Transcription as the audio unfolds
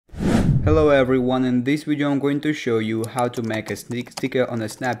Hello everyone, in this video I'm going to show you how to make a sticker on a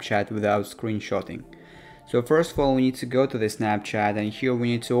Snapchat without screenshotting. So first of all we need to go to the Snapchat, and here we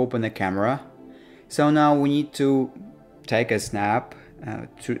need to open the camera. So now we need to take a snap,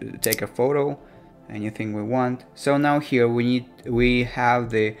 to take a photo, anything we want. So now here we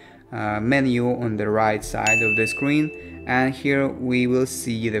have the menu on the right side of the screen, and here we will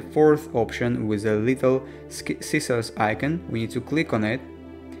see the fourth option with a little scissors icon. We need to click on it.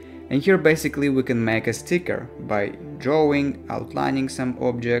 And here basically we can make a sticker by drawing, outlining some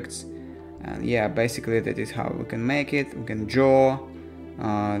objects, and yeah, basically that is how we can make it. We can draw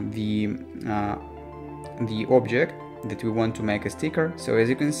the object that we want to make a sticker. So as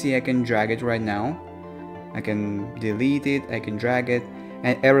you can see, I can drag it right now, I can delete it, I can drag it,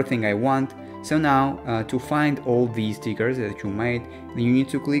 and everything I want. So now to find all these stickers that you made, you need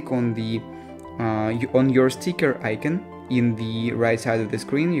to click on the on your sticker icon. In the right side of the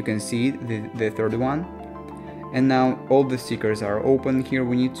screen you can see the third one, and now all the stickers are open. Here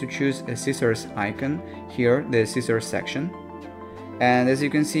we need to choose a scissors icon, here the scissors section, and as you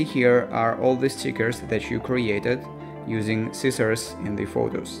can see here are all the stickers that you created using scissors in the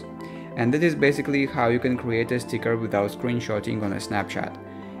photos. And that is basically how you can create a sticker without screenshotting on a Snapchat.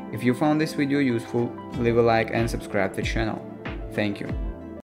 If you found this video useful, leave a like and subscribe to the channel. Thank you.